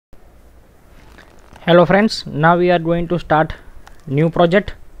Hello friends, now we are going to start new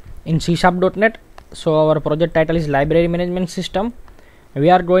project in C#.NET. So our project title is Library Management System. We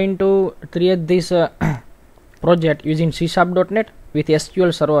are going to create this project using C#.NET with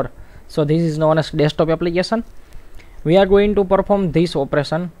SQL Server. So this is known as desktop application. We are going to perform this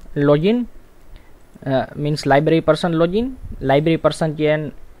operation. Login means library person login. Library person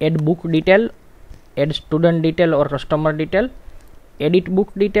can add book detail, add student detail or customer detail, edit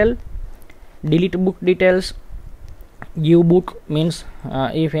book detail, delete book details, give book means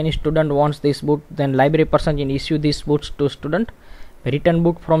if any student wants this book, then library person can issue these books to student, return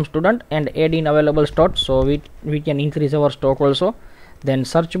book from student and add in available stock, so we can increase our stock also. Then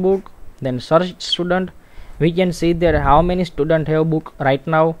search book, then search student. We can see there how many student have book right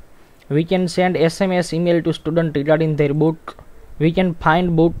now. We can send SMS email to student regarding their book. We can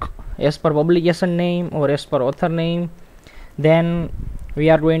find book as per publication name or as per author name. Then we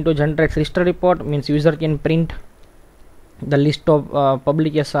are going to generate register report, means user can print the list of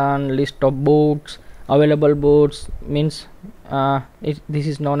publication, list of books, available books, means this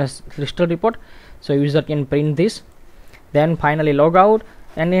is known as register report, so user can print this. Then finally log out,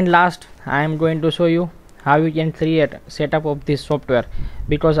 and in last I am going to show you how you can create setup of this software,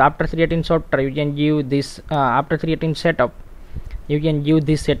 because after creating software you can give this after creating setup you can give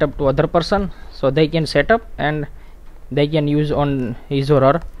this setup to other person, so they can set up and they can use on his or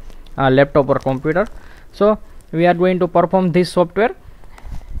her laptop or computer. So we are going to perform this software,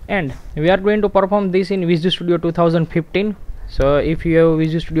 and we are going to perform this in Visual Studio 2015. So if you have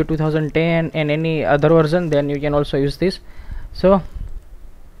Visual Studio 2010 and any other version, then you can also use this. So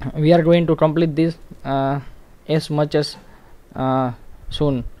we are going to complete this as much as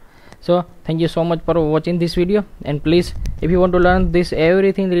soon. So thank you so much for watching this video, and please, if you want to learn this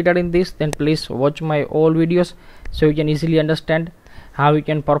everything regarding this, then please watch my all videos, so you can easily understand how you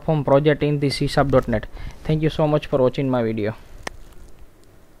can perform project in the C#.NET. Thank you so much for watching my video.